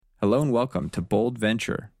Hello and welcome to Bold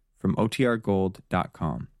Venture from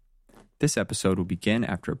OTRGold.com. This episode will begin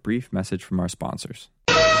after a brief message from our sponsors.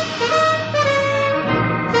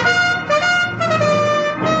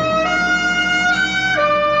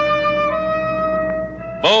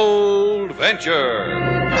 Bold Venture.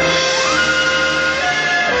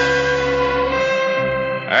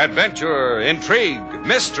 Adventure, intrigue,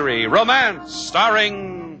 mystery, romance,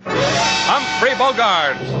 starring Humphrey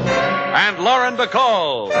Bogart and Lauren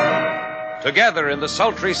Bacall. Together in the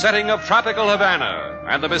sultry setting of tropical Havana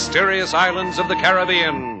and the mysterious islands of the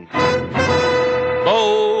Caribbean.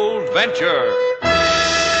 Bold Venture.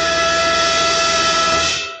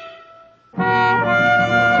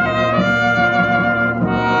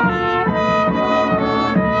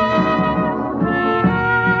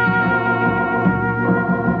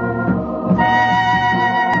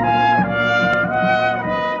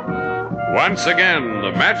 Once again,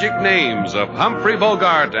 the magic names of Humphrey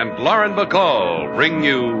Bogart and Lauren Bacall bring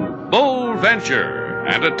you Bold Venture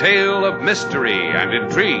and a tale of mystery and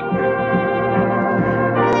intrigue.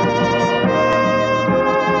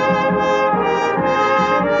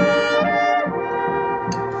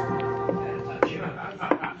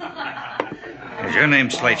 Is your name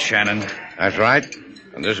Slate Shannon? That's right.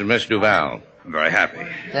 And this is Miss Duval. I'm very happy.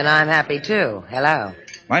 Then I'm happy, too. Hello.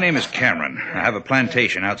 My name is Cameron. I have a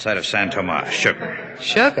plantation outside of San Tomas, sugar.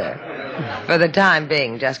 Sugar? For the time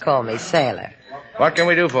being, just call me Sailor. What can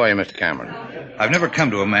we do for you, Mr. Cameron? I've never come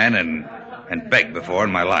to a man and begged before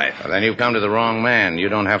in my life. Well, then you've come to the wrong man. You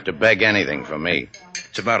don't have to beg anything from me.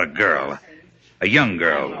 It's about a girl. A young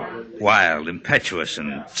girl. Wild, impetuous,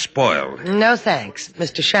 and spoiled. No thanks.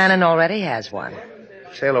 Mr. Shannon already has one.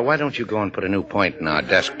 Sailor, why don't you go and put a new point in our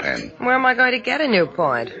desk pen? Where am I going to get a new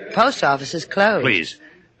point? Post office is closed. Please.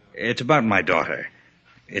 It's about my daughter.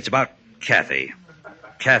 It's about Kathy.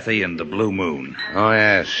 Kathy and the Blue Moon. Oh,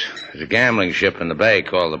 yes. There's a gambling ship in the bay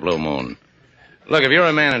called the Blue Moon. Look, if you're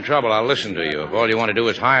a man in trouble, I'll listen to you. If all you want to do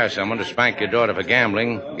is hire someone to spank your daughter for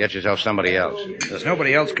gambling, get yourself somebody else. Because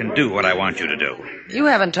nobody else can do what I want you to do. You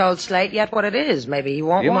haven't told Slate yet what it is. Maybe he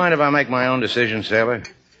won't. Do you mind if I make my own decision, Sailor?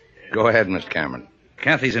 Go ahead, Mr. Cameron.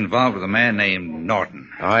 Kathy's involved with a man named Norton.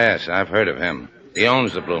 Oh, yes, I've heard of him. He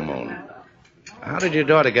owns the Blue Moon. How did your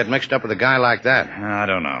daughter get mixed up with a guy like that? I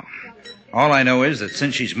don't know. All I know is that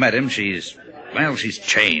since she's met him, she's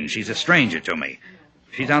changed. She's a stranger to me.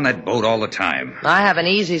 She's on that boat all the time. I have an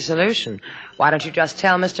easy solution. Why don't you just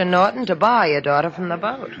tell Mr. Norton to buy your daughter from the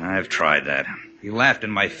boat? I've tried that. He laughed in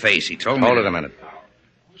my face. He told me... Hold it a minute.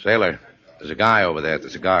 Sailor, there's a guy over there at the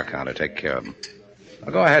cigar counter. Take care of him.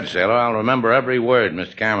 Now, go ahead, Sailor. I'll remember every word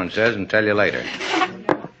Mr. Cameron says and tell you later.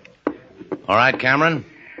 All right, Cameron?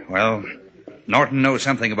 Well, Norton knows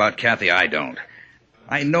something about Kathy I don't.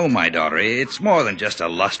 I know my daughter. It's more than just a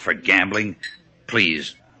lust for gambling.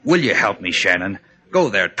 Please, will you help me, Shannon? Go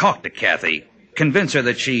there, talk to Kathy. Convince her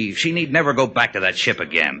that she need never go back to that ship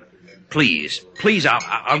again. Please,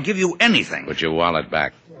 I'll give you anything. Put your wallet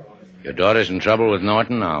back. Your daughter's in trouble with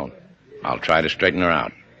Norton. I'll try to straighten her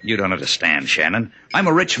out. You don't understand, Shannon. I'm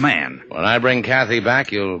a rich man. When I bring Kathy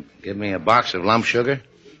back, you'll give me a box of lump sugar?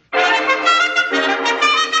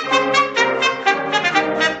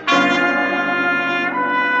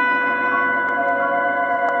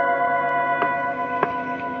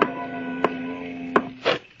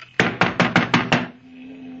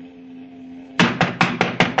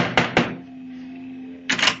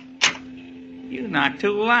 You're not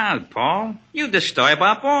too loud, Paul. You disturb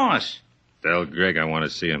our boss. Tell Greg I want to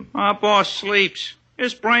see him. Our boss sleeps.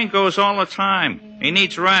 His brain goes all the time. He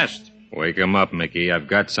needs rest. Wake him up, Mickey. I've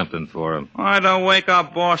got something for him. I don't wake our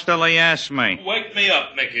boss till he asks me. Wake me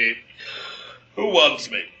up, Mickey. Who wants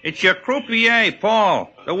me? It's your croupier, Paul.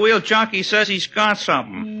 The wheel junkie says he's got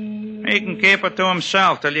something. He can keep it to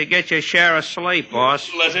himself till you get your share of sleep, boss.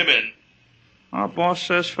 Let him in. Our boss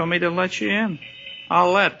says for me to let you in.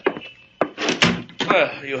 I'll let.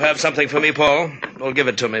 You have something for me, Paul? Well, give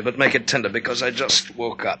it to me, but make it tender because I just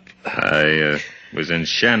woke up. I was in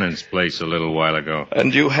Shannon's place a little while ago.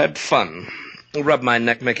 And you had fun. Rub my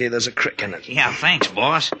neck, Mickey. There's a crick in it. Yeah, thanks,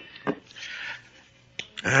 boss.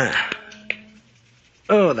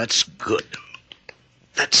 Oh, that's good.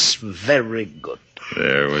 That's very good.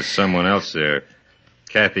 There was someone else there.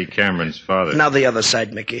 Kathy Cameron's father. Now the other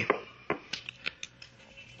side, Mickey.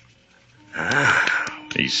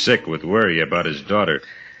 He's sick with worry about his daughter.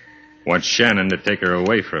 Wants Shannon to take her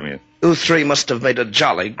away from you. You three must have made a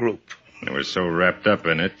jolly group. They were so wrapped up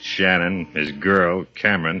in it, Shannon, his girl,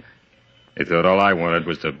 Cameron, they thought all I wanted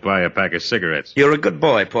was to buy a pack of cigarettes. You're a good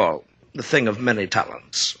boy, Paul. The thing of many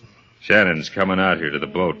talents. Shannon's coming out here to the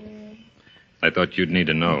boat. I thought you'd need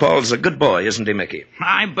to know. Paul's a good boy, isn't he, Mickey?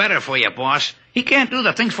 I'm better for you, boss. He can't do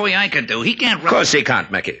the things for you I can do. He can't... Of course he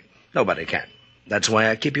can't, Mickey. Nobody can. That's why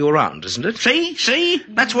I keep you around, isn't it? See?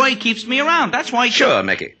 That's why he keeps me around. That's why... Sure,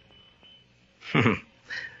 Mickey.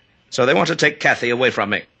 So they want to take Kathy away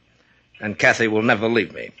from me. And Kathy will never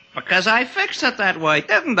leave me. Because I fixed it that way,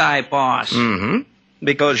 didn't I, boss? Mm-hmm.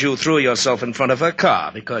 Because you threw yourself in front of her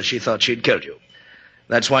car because she thought she'd killed you.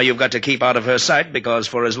 That's why you've got to keep out of her sight, because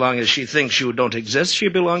for as long as she thinks you don't exist, she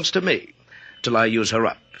belongs to me. Till I use her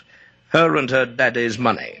up. Her and her daddy's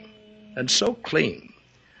money. And so clean.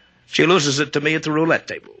 She loses it to me at the roulette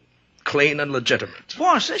table. Clean and legitimate.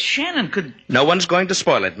 Boss, this Shannon could... No one's going to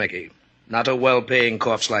spoil it, Mickey. Not a well-paying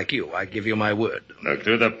corpse like you. I give you my word. Look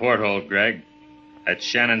through the porthole, Greg. That's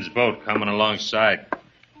Shannon's boat coming alongside.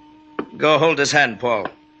 Go hold his hand, Paul.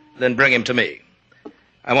 Then bring him to me.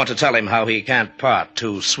 I want to tell him how he can't part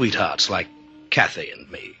two sweethearts like Kathy and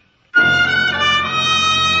me.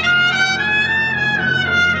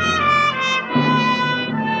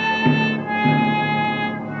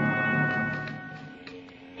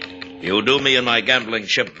 You do me and my gambling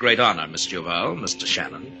ship great honor, Miss Duval, Mr.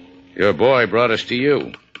 Shannon. Your boy brought us to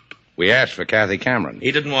you. We asked for Kathy Cameron.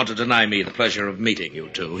 He didn't want to deny me the pleasure of meeting you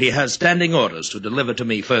two. He has standing orders to deliver to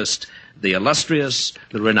me first the illustrious,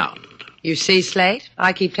 the renowned. You see, Slate?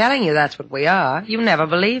 I keep telling you that's what we are. You never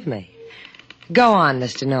believe me. Go on,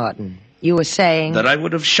 Mr. Norton. You were saying... That I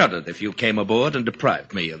would have shuddered if you came aboard and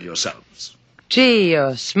deprived me of yourselves. Gee,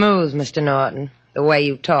 you're smooth, Mr. Norton. The way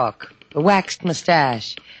you talk. The waxed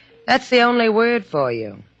mustache. That's the only word for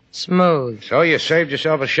you. Smooth. So you saved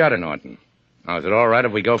yourself a shudder, Norton. Now, is it all right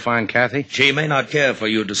if we go find Kathy? She may not care for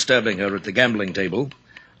you disturbing her at the gambling table.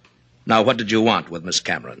 Now, what did you want with Miss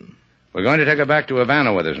Cameron? We're going to take her back to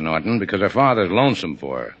Havana with us, Norton, because her father's lonesome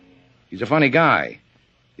for her. He's a funny guy.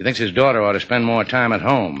 He thinks his daughter ought to spend more time at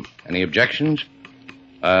home. Any objections?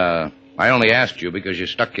 I only asked you because you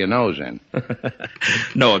stuck your nose in.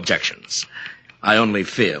 No objections. I only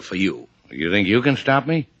fear for you. You think you can stop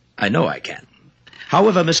me? I know I can.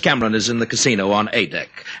 However, Miss Cameron is in the casino on A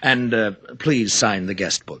deck. And please sign the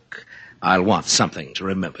guest book. I'll want something to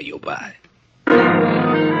remember you by.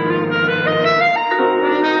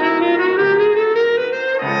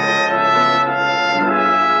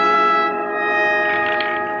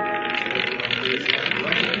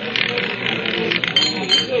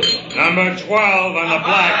 Number 12 on the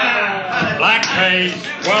black. Black pays,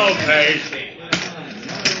 12 pays.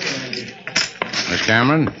 Miss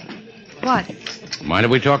Cameron? What? Mind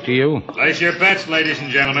if we talk to you? Place your bets, ladies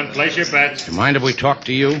and gentlemen. Place your bets. Do you mind if we talk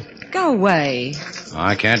to you? Go away.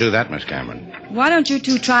 I can't do that, Miss Cameron. Why don't you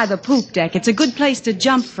two try the poop deck? It's a good place to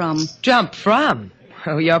jump from. Jump from?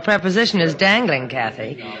 Oh, your preposition is dangling,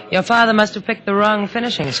 Kathy. Your father must have picked the wrong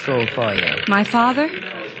finishing school for you. My father?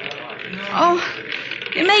 Oh,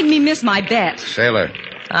 it made me miss my bet. Sailor.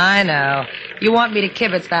 I know. You want me to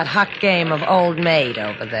kibitz that hot game of old maid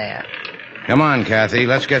over there. Come on, Kathy.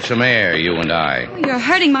 Let's get some air, you and I. Oh, you're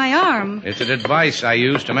hurting my arm. It's an advice I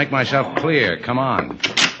use to make myself clear. Come on.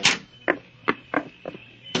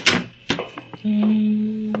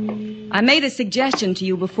 I made a suggestion to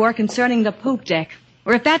you before concerning the poop deck.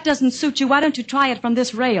 Or if that doesn't suit you, why don't you try it from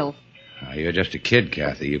this rail? Now, you're just a kid,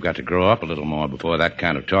 Kathy. You've got to grow up a little more before that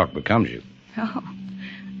kind of talk becomes you. Oh,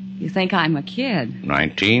 you think I'm a kid?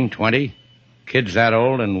 19, 20? Kids that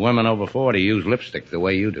old and women over 40 use lipstick the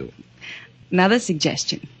way you do. Another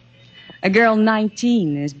suggestion. A girl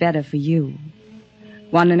 19 is better for you.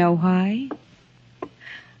 Want to know why?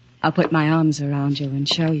 I'll put my arms around you and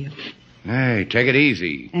show you. Hey, take it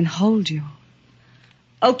easy. And hold you.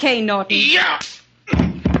 Okay, Norton. Yeah!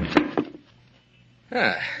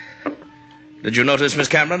 Did you notice, Miss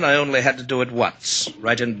Cameron? I only had to do it once,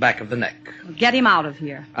 right in back of the neck. Get him out of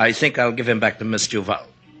here. I think I'll give him back to Miss Duval.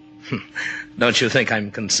 Don't you think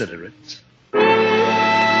I'm considerate?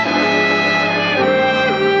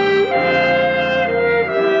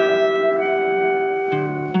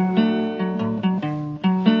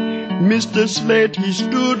 Mr. Slate, he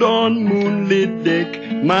stood on moonlit deck.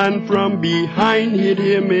 Man from behind hit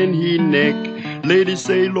him in he neck. Lady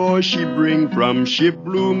Sailor, she bring from ship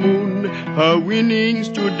Blue Moon her winnings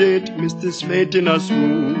to date, Mr. Slate in a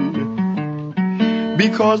swoon.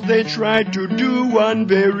 Because they tried to do one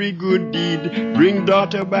very good deed, bring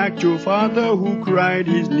daughter back to father who cried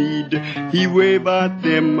his need. He waved at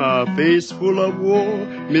them a face full of woe.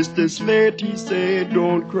 Mr. Slate, he said,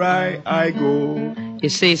 don't cry, I go. You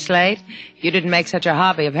see, Slate, you didn't make such a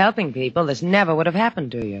hobby of helping people, this never would have happened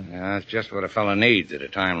to you. Yeah, that's just what a fellow needs at a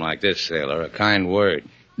time like this, Sailor. A kind word.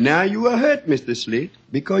 Now you are hurt, Mr. Slate,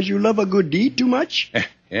 because you love a good deed too much?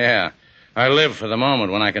 Yeah. I live for the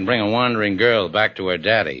moment when I can bring a wandering girl back to her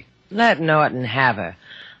daddy. Let Norton have her.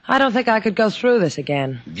 I don't think I could go through this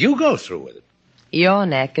again. You go through with it. Your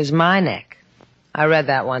neck is my neck. I read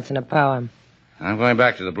that once in a poem. I'm going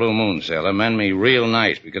back to the Blue Moon, sailor. Mend me real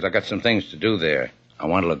nice because I got some things to do there. I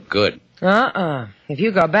want to look good. If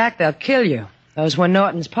you go back, they'll kill you. Those were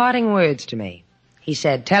Norton's parting words to me. He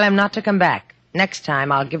said, tell him not to come back. Next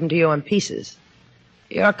time, I'll give him to you in pieces.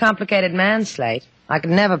 You're a complicated man, Slate. I could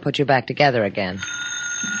never put you back together again.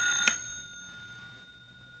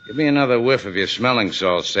 Give me another whiff of your smelling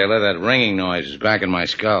salts, sailor. That ringing noise is back in my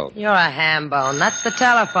skull. You're a ham bone. That's the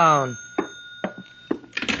telephone.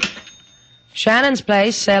 Shannon's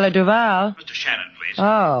place, Sailor Duval. Mr. Shannon, please.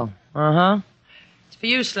 Oh, It's for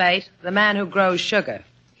you, Slate, the man who grows sugar.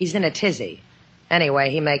 He's in a tizzy.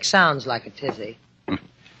 Anyway, he makes sounds like a tizzy.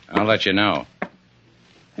 I'll let you know.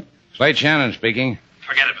 Slate Shannon speaking.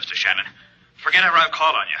 Forget it, Mr. Shannon. Forget ever I've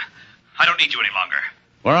called on you. I don't need you any longer.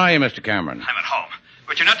 Where are you, Mr. Cameron? I'm at home.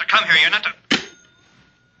 But you're not to come here. You're not to...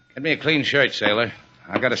 Get me a clean shirt, sailor.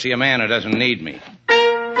 I've got to see a man who doesn't need me.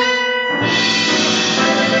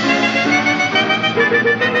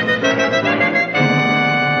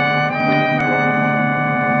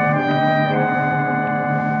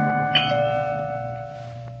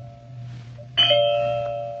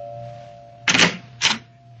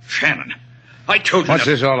 Shannon, I told you... What's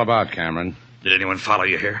this all about, Cameron? Did anyone follow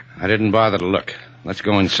you here? I didn't bother to look. Let's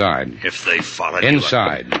go inside. If they followed you...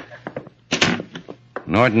 Inside.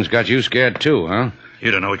 Norton's got you scared too, huh?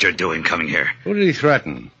 You don't know what you're doing coming here. Who did he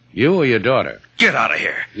threaten? You or your daughter? Get out of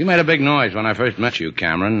here. You made a big noise when I first met you,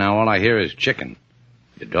 Cameron. Now all I hear is chicken.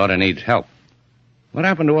 Your daughter needs help. What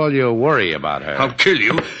happened to all your worry about her? I'll kill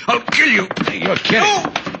you. I'll kill you. You're kidding.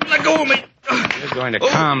 No! Let go of me. You're going to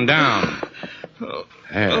calm down.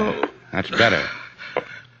 There. That's better.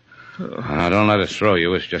 Now, don't let us throw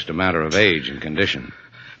you. It's just a matter of age and condition.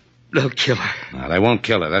 They'll kill her. Now, they won't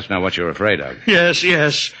kill her. That's not what you're afraid of. Yes.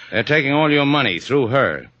 They're taking all your money through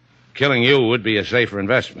her. Killing you would be a safer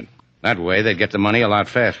investment. That way, they'd get the money a lot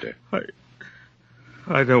faster.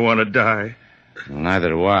 I don't want to die. Well, neither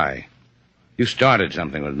do I. You started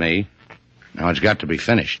something with me. Now it's got to be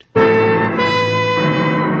finished.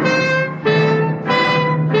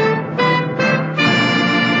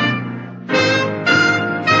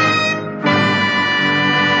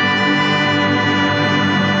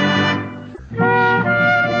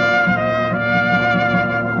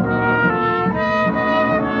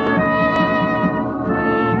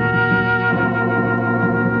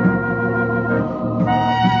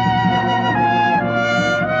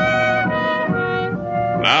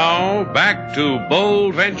 Back to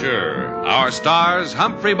Bold Venture. Our stars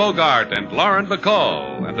Humphrey Bogart and Lauren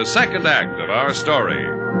Bacall, and the second act of our story.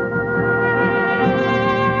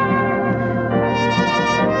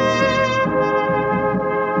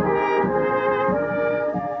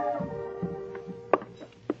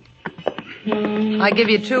 I give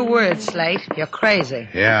you 2 words, Slate. You're crazy.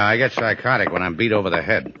 Yeah, I get psychotic when I'm beat over the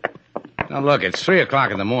head. Now, look, it's 3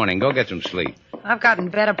 o'clock in the morning. Go get some sleep. I've gotten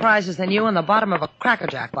better prizes than you in the bottom of a Cracker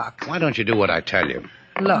Jack box. Why don't you do what I tell you?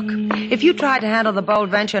 Look, if you tried to handle the Bold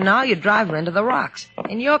Venture now, you'd drive her into the rocks.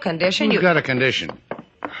 In your condition, You've got a condition.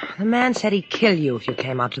 The man said he'd kill you if you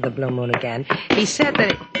came out to the Blue Moon again. He said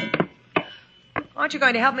that... Aren't you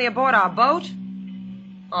going to help me aboard our boat?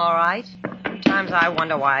 All right. Sometimes I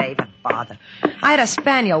wonder why I even bother. I had a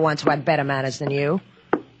spaniel once who had better manners than you.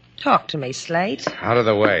 Talk to me, Slate. Out of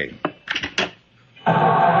the way.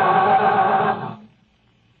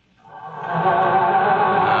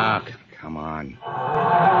 Come on.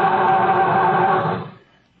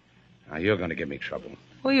 Now, you're going to give me trouble.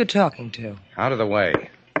 Who are you talking to? Out of the way.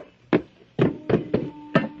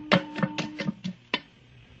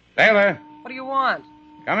 Sailor, What do you want?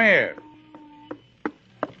 come here.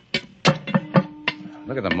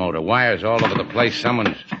 Look at the motor. Wires all over the place.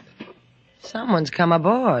 Someone's come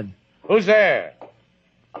aboard. Who's there?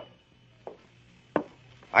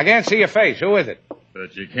 I can't see your face. Who is it?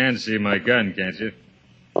 But you can see my gun, can't you?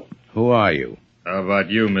 Who are you? How about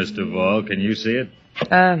you, Mr. Vaughn? Can you see it?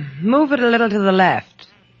 Move it a little to the left.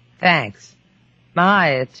 Thanks.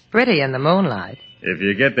 My, it's pretty in the moonlight. If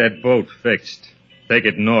you get that boat fixed, take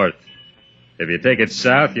it north. If you take it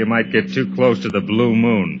south, you might get too close to the Blue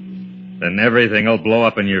Moon. Then everything will blow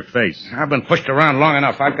up in your face. I've been pushed around long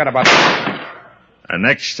enough. I've got about... And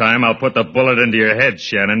next time, I'll put the bullet into your head,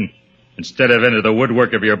 Shannon, instead of into the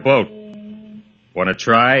woodwork of your boat. Want to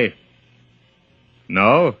try?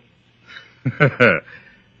 No?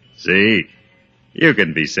 See, you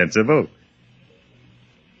can be sensible.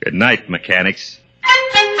 Good night, mechanics.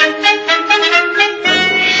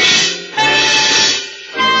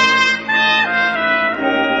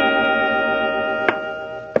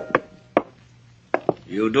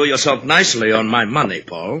 You do yourself nicely on my money,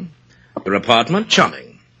 Paul. Your apartment,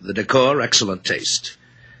 charming. The decor, excellent taste.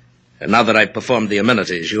 And now that I've performed the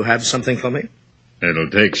amenities, you have something for me? It'll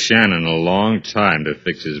take Shannon a long time to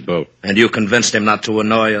fix his boat. And you convinced him not to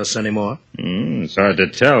annoy us anymore? It's hard to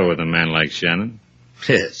tell with a man like Shannon.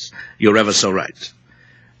 Yes, you're ever so right.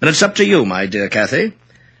 And it's up to you, my dear Kathy.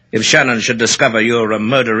 If Shannon should discover you're a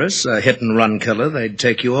murderess, a hit-and-run killer, they'd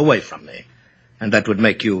take you away from me. And that would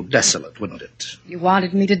make you desolate, wouldn't it? You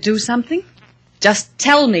wanted me to do something? Just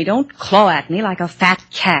tell me. Don't claw at me like a fat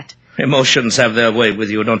cat. Emotions have their way with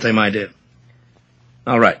you, don't they, my dear?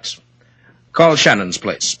 All right. Call Shannon's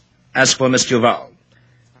place. Ask for Miss Duval.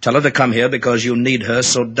 Tell her to come here because you need her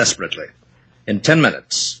so desperately. In 10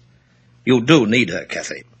 minutes. You do need her,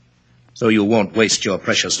 Kathy. So you won't waste your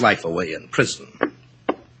precious life away in prison.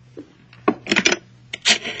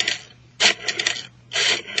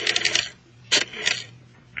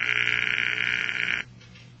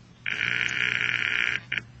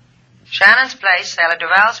 Shannon's place, Sailor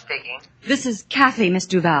Duval speaking. This is Kathy, Miss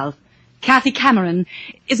Duval. Kathy Cameron.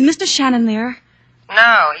 Is Mr. Shannon there?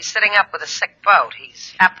 No, he's sitting up with a sick boat.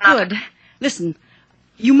 He's hypnotic. Good. Listen,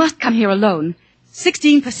 you must come here alone.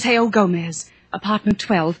 16 Paseo Gomez, apartment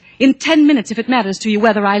 12. In 10 minutes, if it matters to you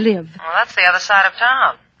whether I live. Well, that's the other side of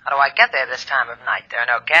town. How do I get there this time of night? There are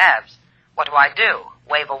no cabs. What do I do?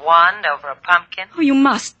 Wave a wand over a pumpkin? Oh, you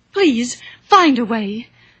must. Please, find a way.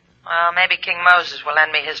 Well, maybe King Moses will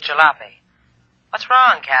lend me his jalopy. What's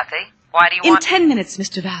wrong, Kathy? Why do you want... In 10 minutes,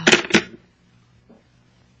 Mr. Val.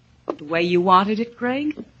 The way you wanted it,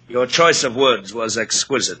 Craig? Your choice of words was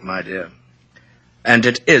exquisite, my dear. And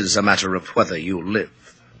it is a matter of whether you live.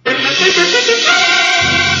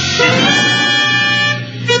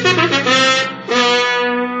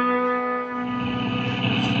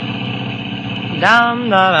 Dum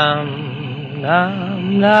da dum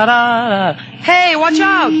dum da da. Hey, watch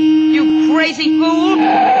out! You crazy fool!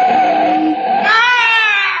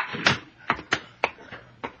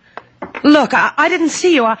 Look, I didn't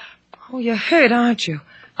see you. Oh, you're hurt, aren't you?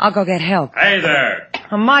 I'll go get help. Hey there.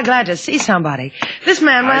 I'm mighty glad to see somebody. This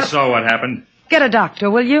man I saw what happened. Get a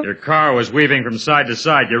doctor, will you? Your car was weaving from side to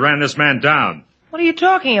side. You ran this man down. What are you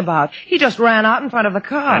talking about? He just ran out in front of the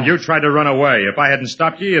car. And you tried to run away. If I hadn't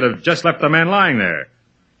stopped you, you'd have just left the man lying there.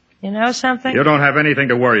 You know something? You don't have anything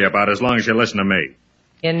to worry about as long as you listen to me.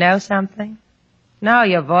 You know something? Now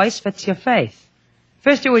your voice fits your face.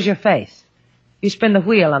 First it was your face. You spin the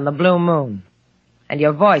wheel on the blue moon. And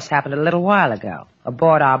your voice happened a little while ago,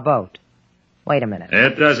 aboard our boat. Wait a minute.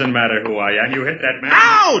 It doesn't matter who I am. You hit that man.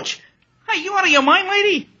 Ouch! Hey, you out of your mind,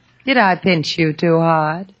 lady? Did I pinch you too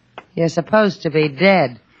hard? You're supposed to be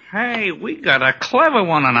dead. Hey, we got a clever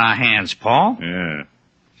one on our hands, Paul. Yeah.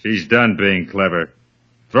 She's done being clever.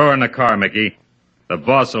 Throw her in the car, Mickey. The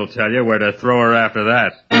boss will tell you where to throw her after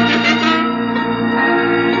that.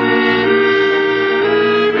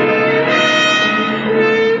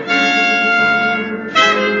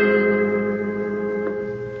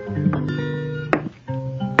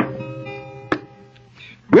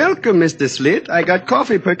 Welcome, Mr. Slate. I got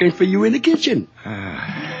coffee perking for you in the kitchen.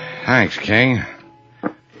 Thanks, King.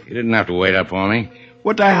 You didn't have to wait up for me.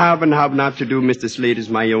 What I have and have not to do, Mr. Slate, is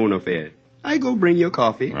my own affair. I go bring your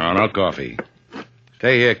coffee. Oh, no coffee.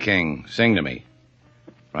 Stay here, King. Sing to me.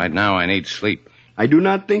 Right now, I need sleep. I do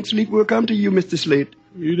not think sleep will come to you, Mr. Slate.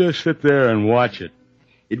 You just sit there and watch it.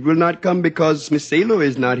 It will not come because Miss Sailor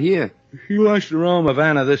is not here. She wants to roam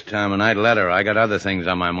Havana this time, and I'd let her. I got other things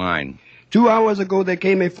on my mind. 2 hours ago, there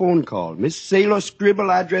came a phone call. Miss Sailor scribble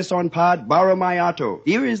address on pad, borrow my auto.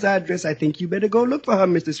 Here is the address. I think you better go look for her,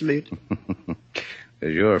 Mr. Slate.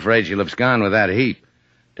 Because you're afraid she'll abscond with that heap.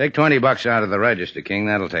 Take $20 out of the register, King.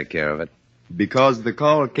 That'll take care of it. Because the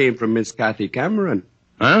call came from Miss Kathy Cameron.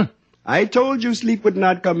 Huh? I told you sleep would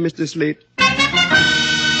not come, Mr. Slate.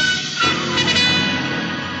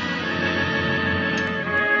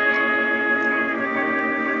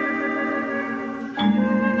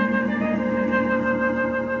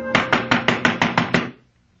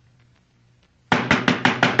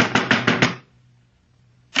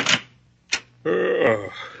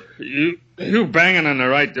 You banging on the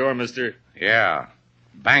right door, mister? Yeah.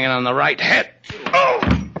 Banging on the right head. Oh!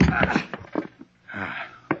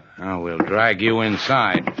 Now we'll drag you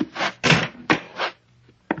inside.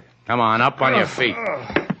 Come on, up on your feet.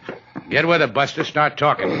 Get with it, Buster. Start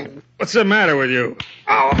talking. What's the matter with you?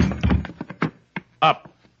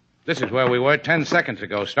 Up. This is where we were 10 seconds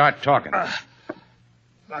ago. Start talking.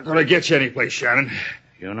 Not gonna get you anyplace, Shannon.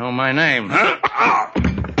 You know my name.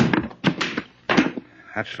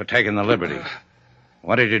 That's for taking the liberty.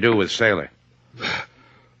 What did you do with Sailor?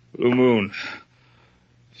 Blue Moon.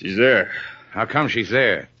 She's there. How come she's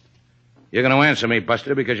there? You're going to answer me,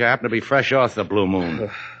 Buster, because you happen to be fresh off the Blue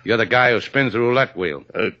Moon. You're the guy who spins the roulette wheel.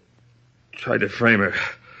 Tried to frame her.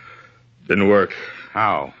 Didn't work.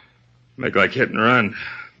 How? Make like hit and run.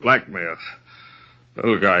 Blackmail. The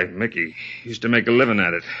little guy, Mickey, used to make a living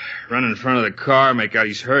at it. Run in front of the car, make out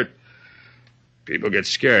he's hurt. People get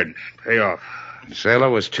scared. Pay off. Sailor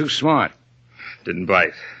was too smart. Didn't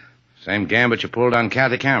bite. Same gambit you pulled on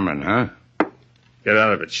Kathy Cameron, huh? Get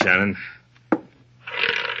out of it, Shannon.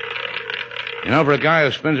 You know, for a guy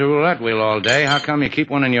who spins a roulette wheel all day, how come you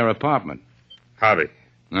keep one in your apartment? Hobby.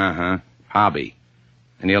 Uh-huh. Hobby.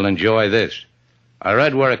 And you'll enjoy this. I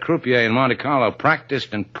read where a croupier in Monte Carlo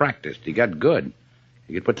practiced and practiced. He got good.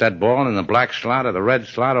 He could put that ball in the black slot or the red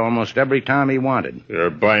slot almost every time he wanted.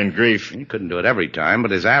 You're buying grief. He couldn't do it every time,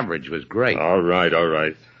 but his average was great. All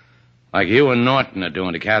right. Like you and Norton are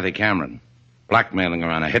doing to Kathy Cameron. Blackmailing her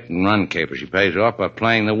on a hit-and-run caper. She pays off by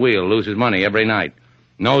playing the wheel, loses money every night.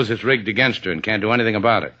 Knows it's rigged against her and can't do anything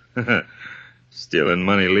about it. Stealing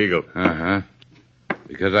money legal. Uh-huh.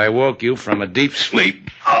 Because I woke you from a deep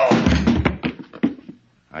sleep. Oh!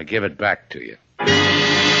 I give it back to you.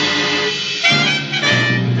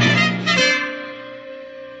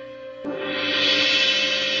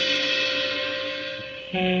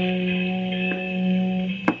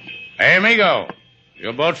 Hey, amigo.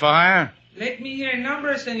 Your boat for hire? Let me hear a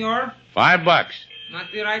number, senor. $5.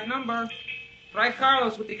 Not the right number. Try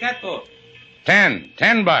Carlos with the catboat.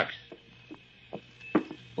 $10.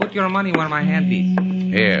 Put your money where my hand is.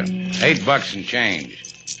 Here, $8 and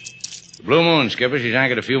change. The Blue Moon, skipper. She's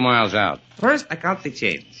anchored a few miles out. First, I count the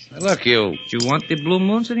change. Now, look, you. You want the Blue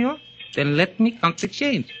Moon, senor? Then let me count the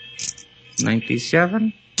change.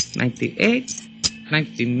 97, 98,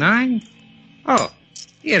 99. Oh,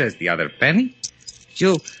 here is the other penny.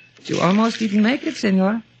 You almost didn't make it,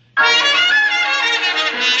 senor.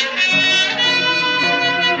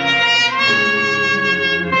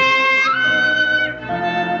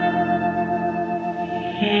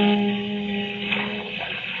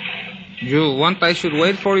 You want I should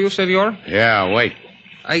wait for you, senor? Yeah, wait.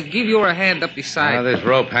 I give you a hand up the side. Now, there's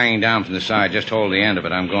rope hanging down from the side. Just hold the end of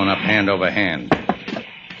it. I'm going up hand over hand.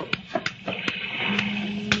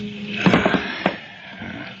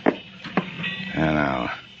 And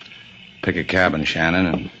now, pick a cabin, Shannon,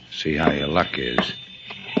 and see how your luck is.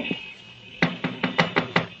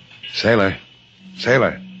 Sailor.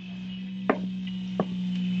 Sailor.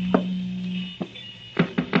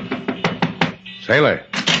 Sailor.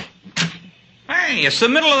 Hey, it's the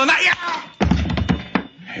middle of the night.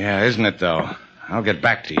 Yeah, isn't it, though? I'll get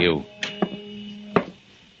back to you.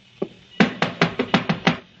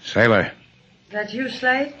 Sailor. Is that you,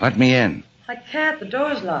 Slade? Let me in. I can't. The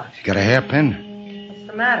door's locked. You got a hairpin? What's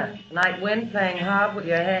the matter? Night wind playing hard with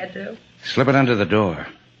your hairdo? Slip it under the door.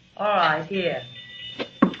 All right, here.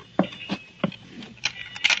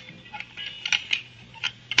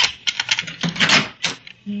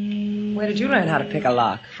 Where did you learn how to pick a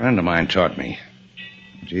lock? A friend of mine taught me.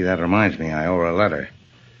 Gee, that reminds me. I owe her a letter.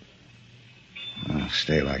 Oh,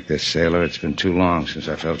 stay like this, sailor. It's been too long since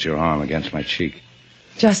I felt your arm against my cheek.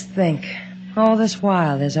 Just think. All this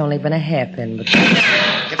while, there's only been a hairpin between...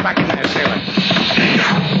 Get back in there, sailor.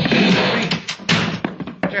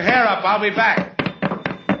 Put your hair up. I'll be back.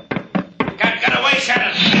 Get away,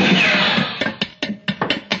 Shannon.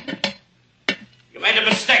 You made a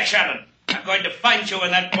mistake, Shannon. I'm going to find you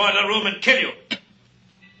in that boiler room and kill you.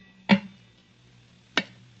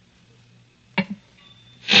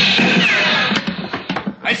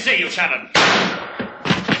 I see you, Shannon.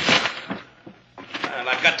 Well,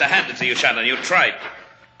 I've got to hand it to you, Shannon. You tried.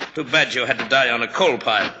 Too bad you had to die on a coal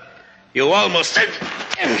pile. You almost...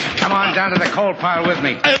 Come on down to the coal pile with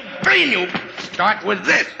me. I'll brain you. Start with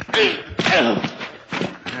this.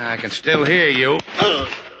 I can still hear you.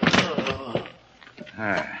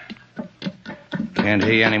 Can't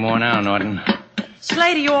hear you anymore now, Norton.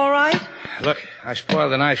 Slade, are you all right? Look, I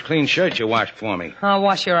spoiled the nice clean shirt you washed for me. I'll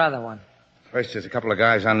wash your other one. First, there's a couple of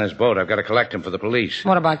guys on this boat. I've got to collect them for the police.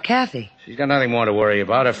 What about Kathy? She's got nothing more to worry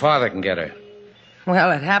about. Her father can get her.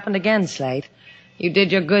 Well, it happened again, Slade. You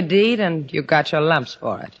did your good deed, and you got your lumps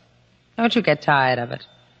for it. Don't you get tired of it.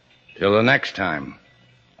 Till the next time.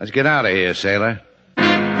 Let's get out of here, sailor.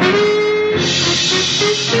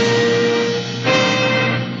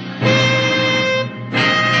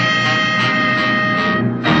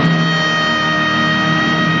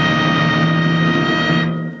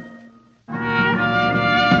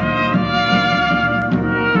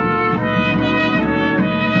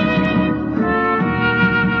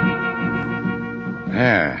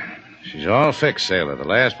 She's all fixed, sailor. The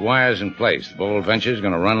last wire's in place. The Bold Venture's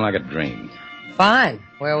going to run like a dream. Fine.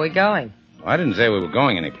 Where are we going? I didn't say we were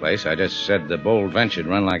going anyplace. I just said the bold venture'd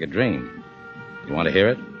run like a dream. You want to hear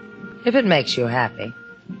it? If it makes you happy.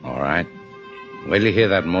 All right. Wait till you hear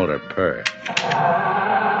that motor purr.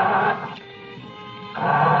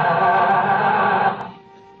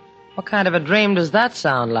 What kind of a dream does that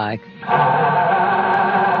sound like?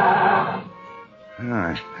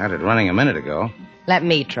 I had it running a minute ago. Let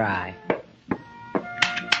me try.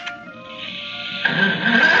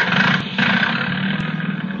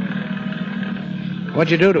 What'd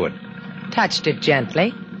you do to it? Touched it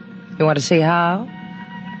gently. You want to see how?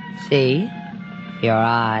 See? Your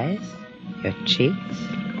eyes, your cheeks,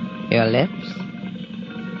 your lips.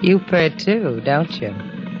 You purr too, don't you?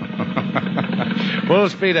 Full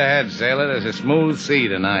speed ahead, sailor. There's a smooth sea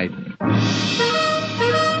tonight.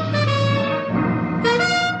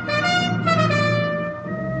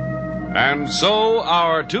 And so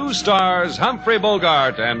our two stars, Humphrey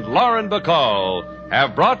Bogart and Lauren Bacall,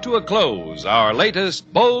 have brought to a close our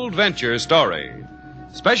latest Bold Venture story.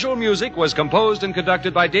 Special music was composed and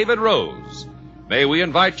conducted by David Rose. May we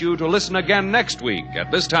invite you to listen again next week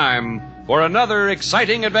at this time for another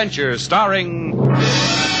exciting adventure starring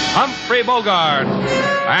Humphrey Bogart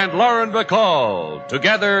and Lauren Bacall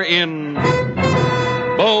together in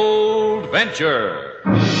Bold Venture.